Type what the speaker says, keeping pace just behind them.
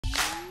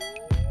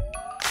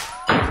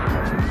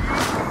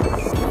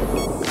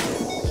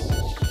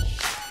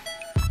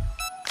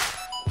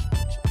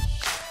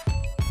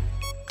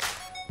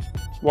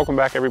Welcome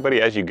back,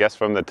 everybody. As you guessed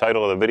from the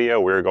title of the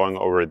video, we're going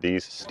over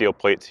these steel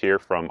plates here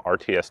from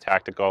RTS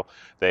Tactical.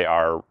 They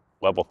are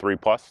level 3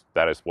 plus.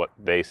 That is what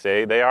they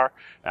say they are.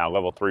 Now,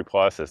 level 3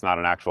 plus is not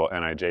an actual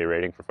NIJ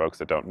rating for folks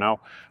that don't know.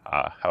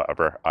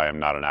 However, I am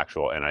not an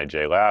actual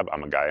NIJ lab.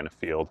 I'm a guy in a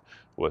field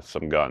with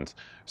some guns.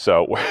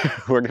 So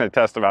we're going to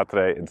test them out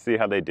today and see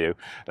how they do.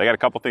 They got a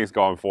couple things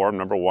going for them.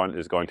 Number one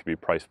is going to be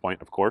price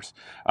point, of course.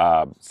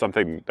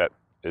 Something that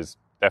is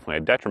definitely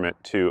a detriment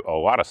to a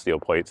lot of steel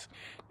plates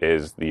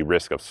is the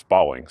risk of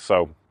spalling.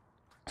 So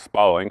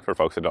spalling, for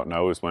folks that don't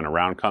know, is when a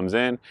round comes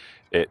in,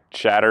 it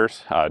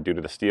shatters due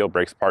to the steel,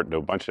 breaks apart into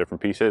a bunch of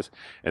different pieces,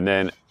 and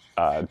then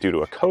due to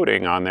a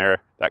coating on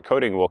there, that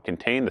coating will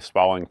contain the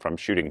spalling from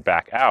shooting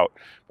back out,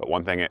 but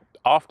one thing it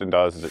often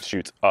does is it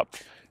shoots up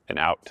and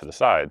out to the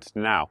sides.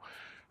 Now,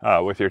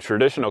 with your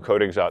traditional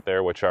coatings out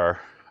there, which are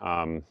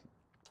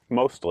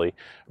mostly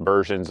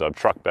versions of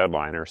truck bed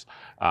liners,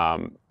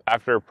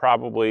 after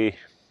probably,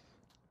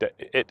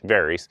 it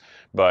varies,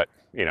 but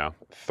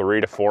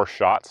 3 to 4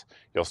 shots,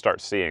 you'll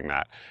start seeing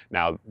that.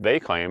 Now, they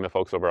claim, the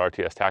folks over at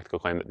RTS Tactical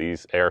claim that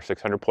these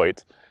AR600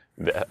 plates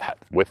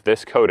with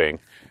this coating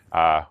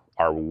are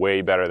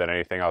way better than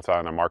anything else out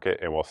on the market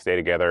and will stay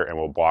together and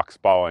will block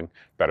spalling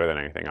better than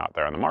anything out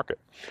there on the market.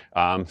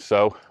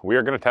 So we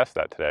are going to test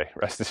that today,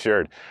 rest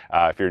assured.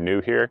 If you're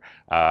new here,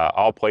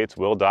 all plates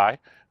will die.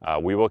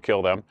 We will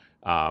kill them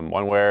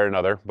one way or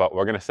another, but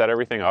we're going to set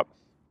everything up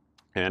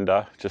and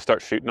just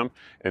start shooting them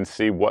and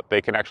see what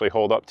they can actually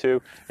hold up to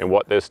and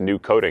what this new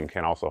coating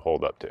can also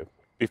hold up to.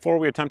 Before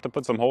we attempt to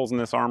put some holes in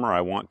this armor,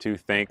 I want to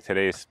thank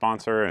today's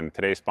sponsor, and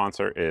today's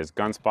sponsor is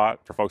Gunspot.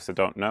 For folks that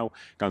don't know,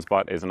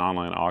 Gunspot is an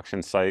online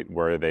auction site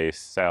where they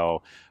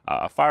sell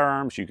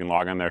firearms. You can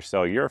log on there,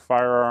 sell your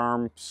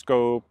firearm,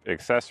 scope,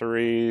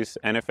 accessories,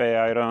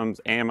 NFA items,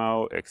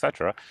 ammo,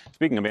 etc.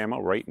 Speaking of ammo,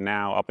 right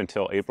now up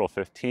until April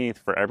 15th,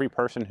 for every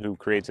person who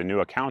creates a new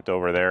account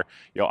over there,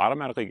 you'll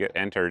automatically get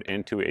entered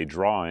into a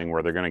drawing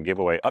where they're going to give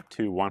away up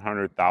to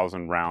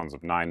 100,000 rounds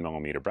of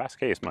 9mm brass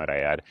case, might I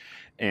add.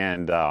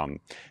 And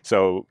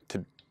so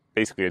to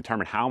basically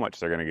determine how much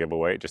they're going to give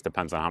away, it just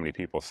depends on how many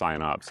people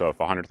sign up. So if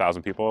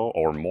 100,000 people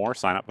or more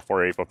sign up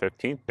before April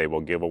 15th, they will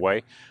give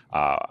away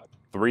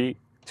three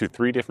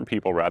different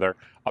people, rather,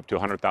 up to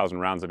 100,000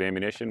 rounds of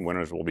ammunition.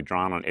 Winners will be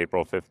drawn on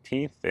April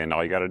 15th, and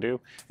all you got to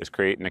do is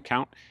create an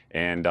account,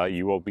 and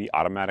you will be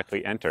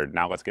automatically entered.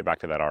 Now let's get back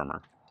to that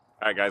armor.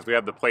 All right, guys, we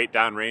have the plate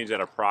downrange at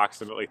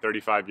approximately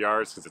 35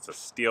 yards because it's a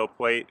steel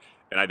plate,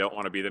 and I don't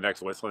want to be the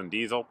next Whistling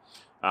Diesel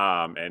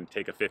and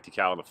take a 50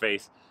 cal in the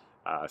face.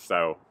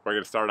 So we're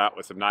going to start out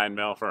with some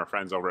 9mm from our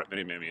friends over at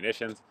Minimum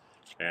Munitions,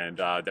 and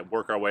then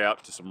work our way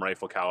up to some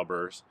rifle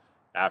calibers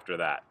after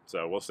that.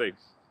 So we'll see.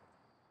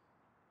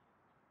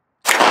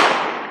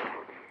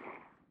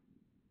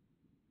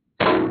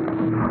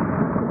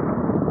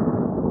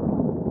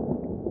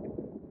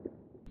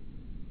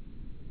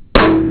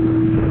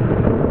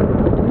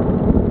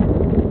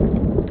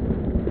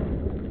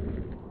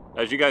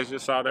 As you guys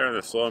just saw there in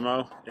the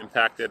slow-mo,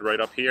 impacted right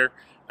up here,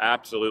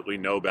 absolutely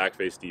no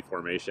backface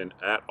deformation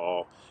at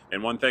all.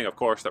 And one thing, of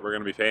course, that we're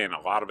going to be paying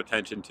a lot of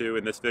attention to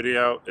in this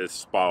video is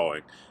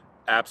spalling.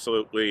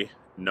 Absolutely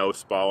no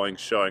spalling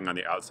showing on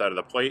the outside of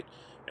the plate,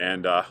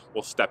 and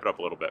we'll step it up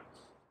a little bit.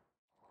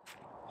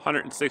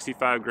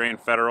 165 grain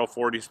Federal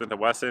 40 Smith &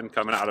 Wesson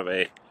coming out of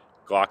a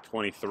Glock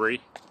 23.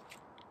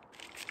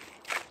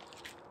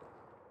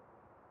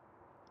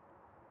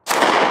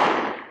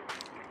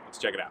 Let's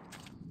check it out.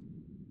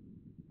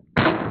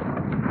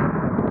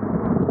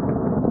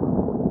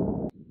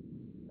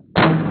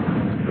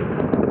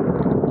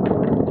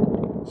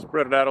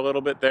 Spread it out a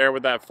little bit there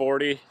with that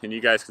 40, and you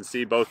guys can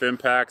see both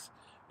impacts,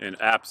 and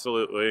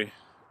absolutely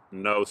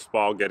no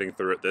spall getting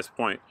through at this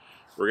point.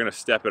 We're going to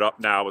step it up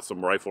now with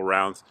some rifle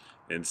rounds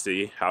and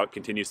see how it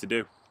continues to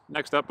do.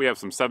 Next up, we have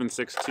some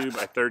 7.62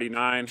 by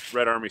 39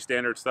 Red Army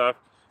Standard stuff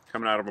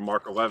coming out of a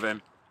Mark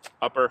 11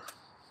 upper.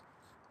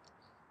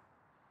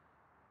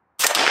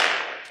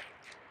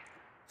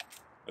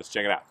 Let's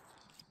check it out.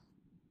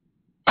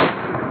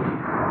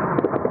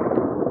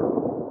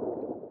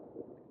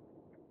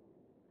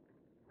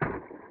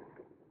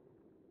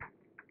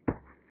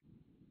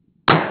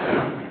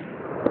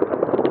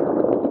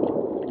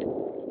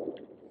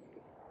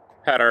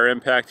 Had our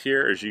impact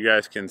here, as you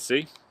guys can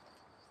see.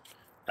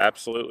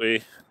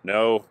 Absolutely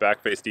no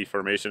backface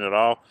deformation at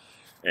all.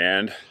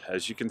 And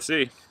as you can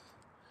see,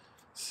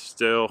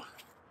 still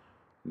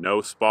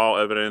no spall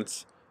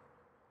evidence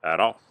at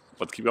all.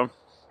 Let's keep going.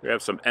 We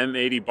have some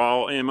M80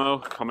 ball ammo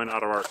coming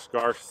out of our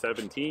Scar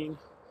 17.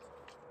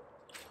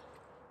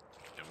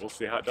 And we'll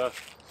see how it does.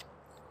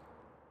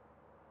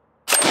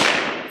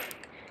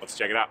 Let's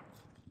check it out.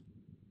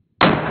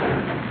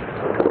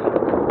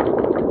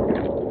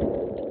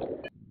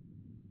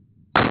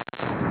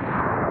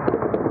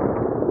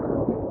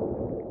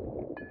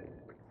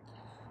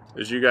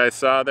 As you guys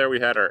saw there, we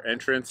had our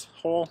entrance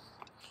hole.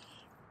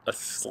 A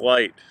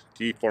slight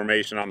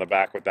deformation on the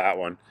back with that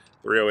one.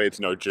 308's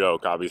no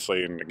joke,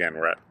 obviously, and again,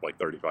 we're at like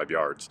 35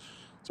 yards.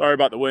 Sorry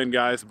about the wind,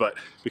 guys, but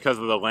because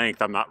of the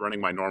length, I'm not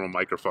running my normal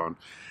microphone.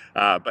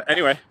 But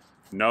anyway,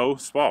 no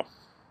Spall.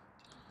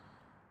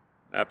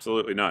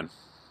 Absolutely none.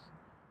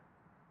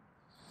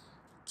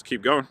 Let's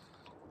keep going.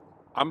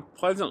 I'm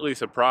pleasantly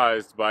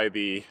surprised by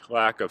the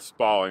lack of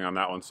spalling on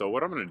that one. So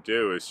what I'm going to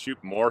do is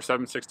shoot more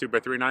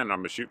 7.62x3.9, and I'm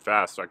going to shoot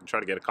fast so I can try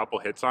to get a couple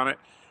hits on it.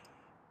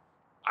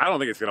 I don't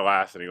think it's going to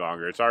last any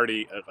longer. It's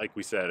already, like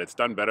we said, it's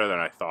done better than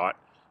I thought.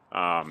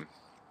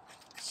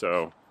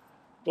 So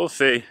we'll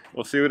see.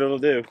 We'll see what it'll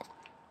do.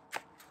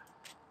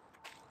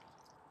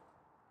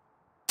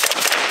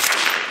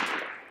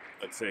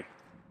 Let's see.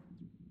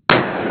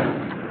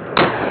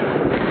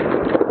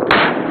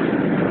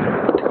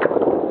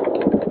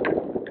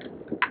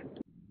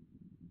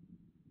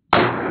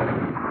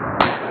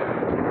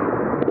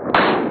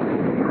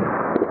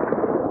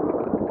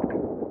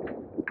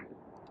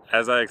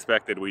 As I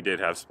expected, we did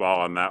have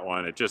Spall on that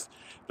one. It just,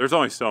 there's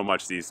only so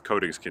much these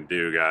coatings can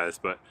do, guys.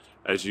 But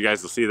as you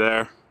guys will see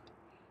there,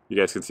 you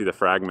guys can see the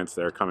fragments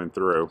there coming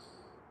through.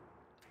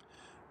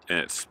 And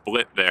it's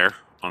split there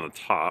on the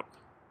top.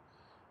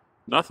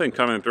 Nothing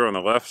coming through on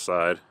the left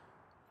side.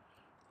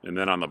 And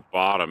then on the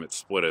bottom, it's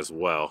split as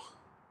well,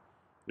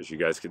 as you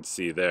guys can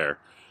see there.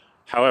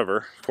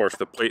 However, of course,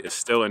 the plate is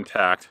still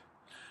intact,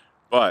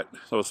 but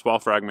those Spall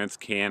fragments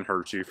can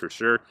hurt you for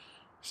sure.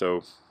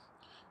 So,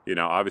 you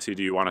know, obviously,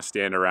 do you want to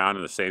stand around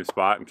in the same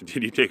spot and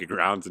continue taking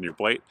rounds in your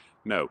plate?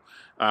 No.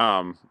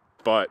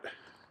 But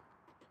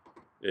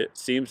it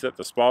seems that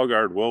the Spall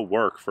guard will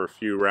work for a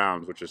few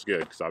rounds, which is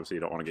good, because obviously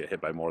you don't want to get hit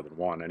by more than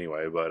one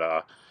anyway.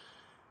 But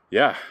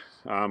yeah,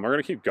 we're going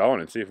to keep going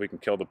and see if we can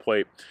kill the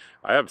plate.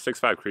 I have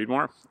 6.5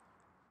 Creedmoor.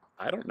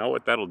 I don't know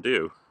what that'll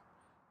do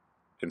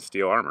in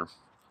steel armor.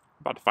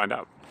 I'm about to find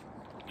out.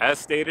 As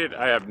stated,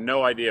 I have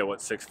no idea what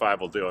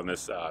 6.5 will do on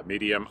this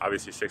medium.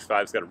 Obviously,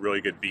 6.5's got a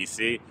really good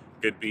BC.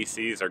 Good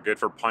BCs are good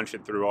for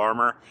punching through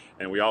armor.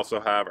 And we also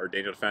have our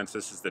Daniel Defense.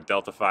 This is the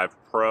Delta 5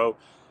 Pro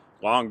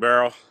long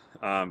barrel.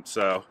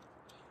 So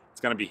it's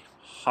going to be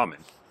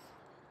humming.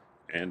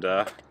 And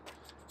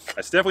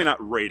it's definitely not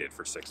rated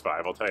for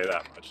 6.5, I'll tell you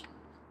that much.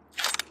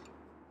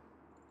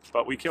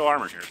 But we kill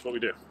armor here. It's what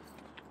we do.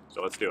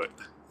 So let's do it.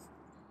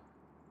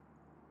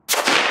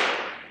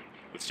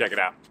 Let's check it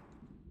out.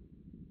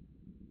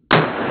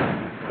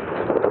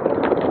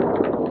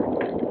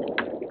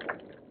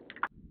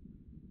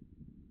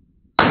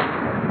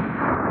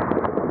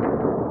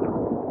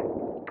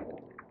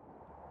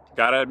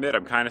 Gotta admit,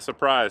 I'm kind of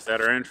surprised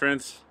at our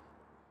entrance.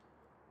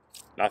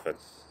 Nothing.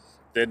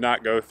 Did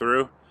not go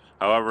through.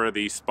 However,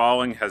 the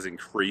spalling has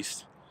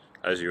increased,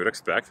 as you would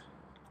expect.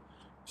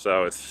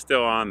 So it's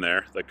still on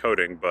there, the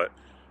coating, but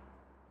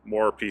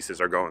more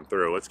pieces are going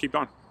through. Let's keep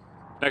going.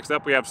 Next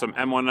up, we have some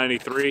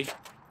M193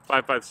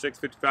 5.56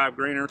 55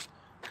 grainers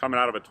coming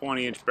out of a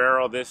 20-inch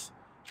barrel. This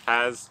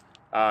has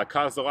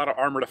caused a lot of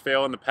armor to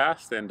fail in the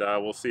past, and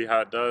we'll see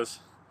how it does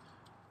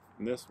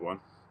in this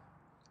one.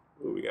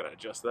 Ooh, we gotta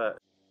adjust that.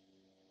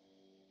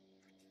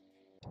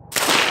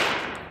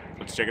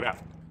 Let's check it out.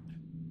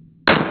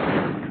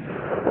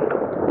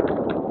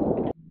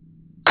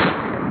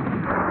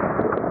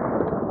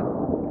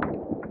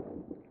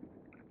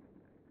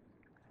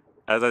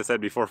 As I said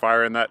before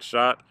firing that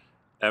shot,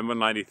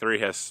 M193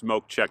 has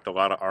smoke checked a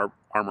lot of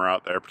armor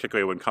out there,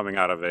 particularly when coming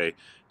out of a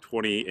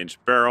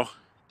 20-inch barrel.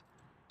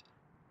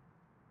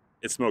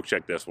 It smoke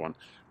checked this one,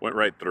 went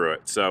right through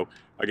it. So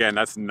again,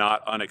 that's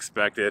not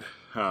unexpected.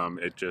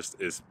 It just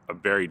is a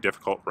very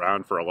difficult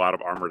round for a lot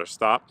of armor to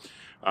stop.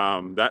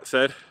 That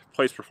said,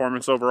 place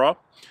performance overall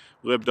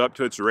lived up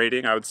to its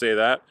rating, I would say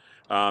that.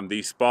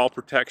 The Spall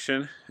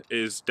protection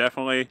is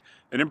definitely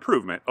an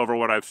improvement over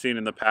what I've seen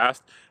in the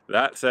past.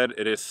 That said,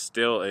 it is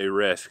still a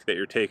risk that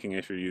you're taking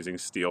if you're using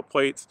steel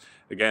plates.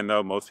 Again,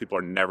 though, most people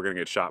are never going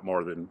to get shot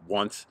more than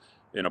once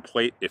in a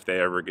plate, if they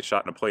ever get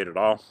shot in a plate at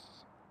all.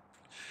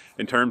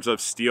 In terms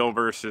of steel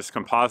versus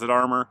composite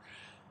armor,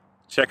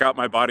 check out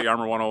my Body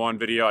Armor 101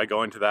 video. I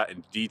go into that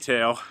in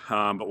detail.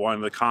 But one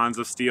of the cons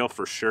of steel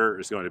for sure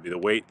is going to be the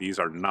weight. These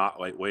are not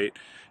lightweight.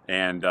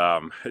 And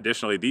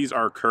additionally, these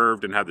are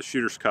curved and have the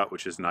shooter's cut,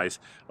 which is nice.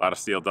 A lot of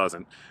steel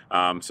doesn't.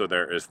 So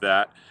there is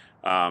that.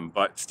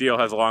 But steel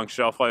has a long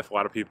shelf life. A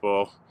lot of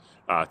people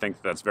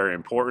think that's very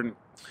important.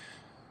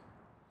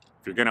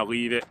 If you're going to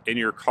leave it in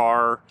your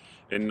car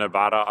in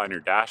Nevada on your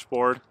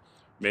dashboard,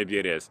 maybe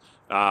it is.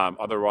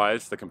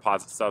 Otherwise, the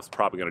composite stuff's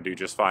probably going to do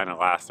just fine and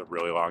last a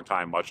really long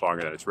time, much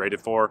longer than it's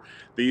rated for.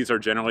 These are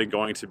generally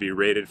going to be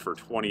rated for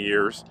 20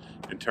 years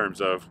in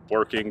terms of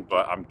working,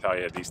 but I'm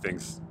telling you, these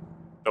things,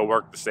 they'll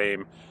work the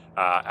same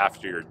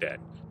after you're dead.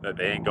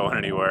 They ain't going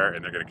anywhere,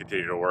 and they're going to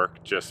continue to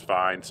work just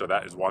fine. So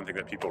that is one thing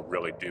that people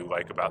really do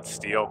like about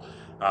steel.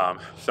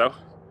 So,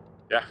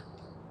 yeah.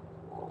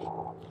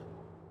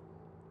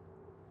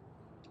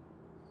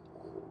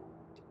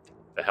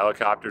 The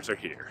helicopters are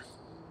here.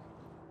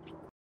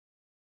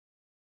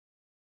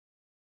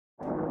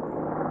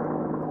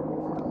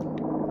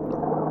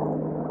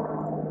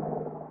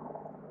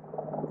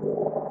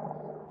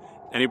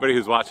 Anybody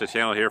who's watched the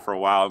channel here for a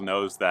while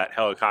knows that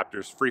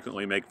helicopters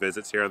frequently make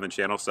visits here on the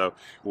channel. So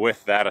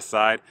with that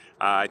aside,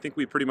 I think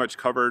we pretty much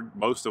covered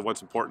most of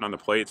what's important on the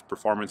plates,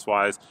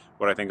 performance-wise,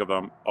 what I think of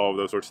them, all of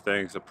those sorts of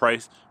things. The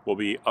price will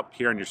be up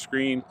here on your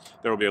screen.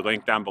 There will be a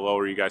link down below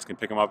where you guys can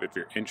pick them up if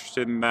you're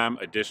interested in them.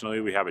 Additionally,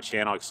 we have a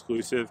channel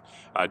exclusive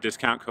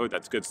discount code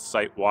that's good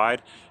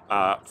site-wide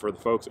for the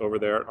folks over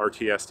there at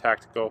RTS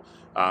Tactical.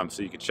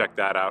 So you can check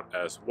that out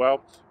as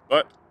well.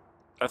 But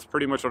that's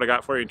pretty much what I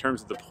got for you in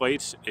terms of the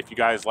plates. If you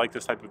guys like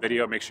this type of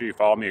video, make sure you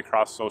follow me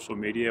across social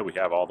media. We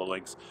have all the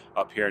links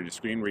up here on your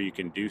screen where you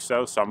can do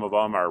so. Some of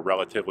them are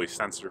relatively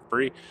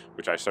censor-free,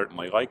 which I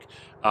certainly like.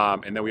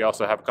 And then we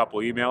also have a couple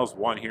emails.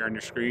 One here on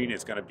your screen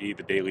is going to be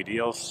the daily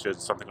deals. Should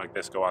something like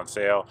this go on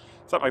sale,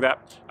 something like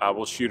that,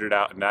 we'll shoot it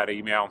out in that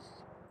email.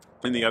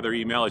 And the other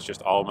email is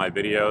just all of my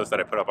videos that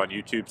I put up on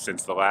YouTube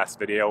since the last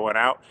video went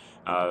out.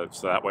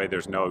 So that way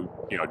there's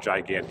no,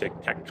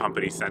 gigantic tech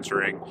company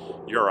censoring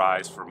your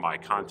eyes for my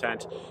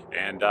content.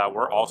 And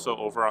we're also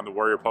over on the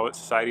Warrior Poet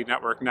Society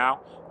Network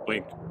now.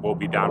 Link will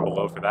be down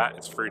below for that.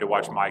 It's free to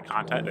watch my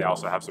content. They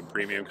also have some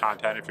premium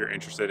content if you're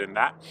interested in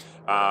that.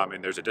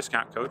 And there's a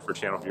discount code for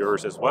channel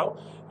viewers as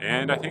well.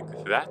 And I think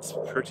that's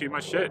pretty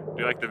much it. If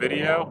you like the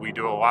video, we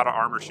do a lot of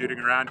armor shooting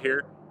around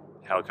here.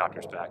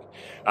 Helicopters back.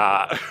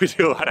 We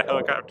do a lot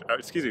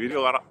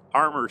of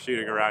armor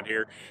shooting around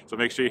here. So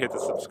make sure you hit the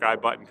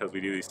subscribe button because we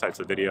do these types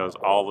of videos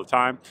all the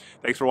time.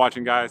 Thanks for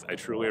watching, guys. I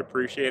truly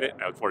appreciate it.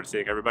 And I look forward to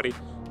seeing everybody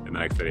in the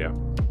next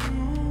video.